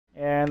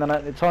And then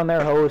it's on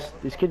their host.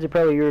 These kids are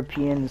probably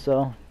European,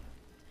 so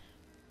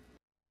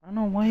I don't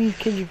know why these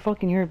kids are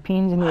fucking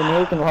Europeans in the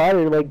American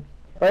ladder. Like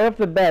right off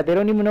the bat, they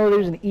don't even know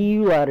there's an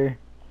EU ladder.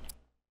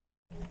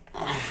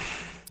 One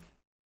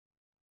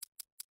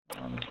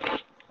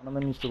of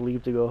them needs to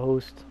leave to go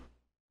host.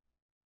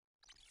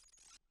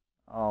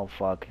 Oh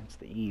fuck, it's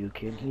the EU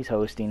kid. He's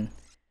hosting.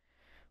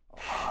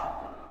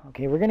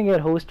 Okay, we're gonna get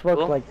host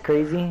fucked like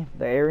crazy.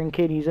 The Aaron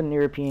kid, he's an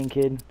European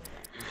kid.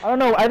 I don't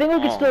know, I think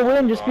we could still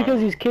win just because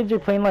these kids are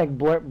playing like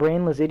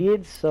brainless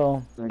idiots,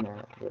 so...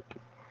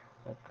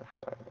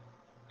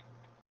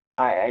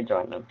 I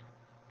joined them.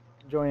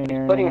 Joining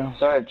Aaron Putting now.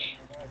 search.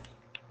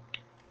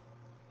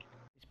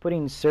 He's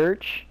putting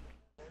search?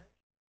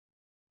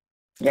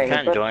 Yeah,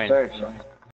 can't he put join. search.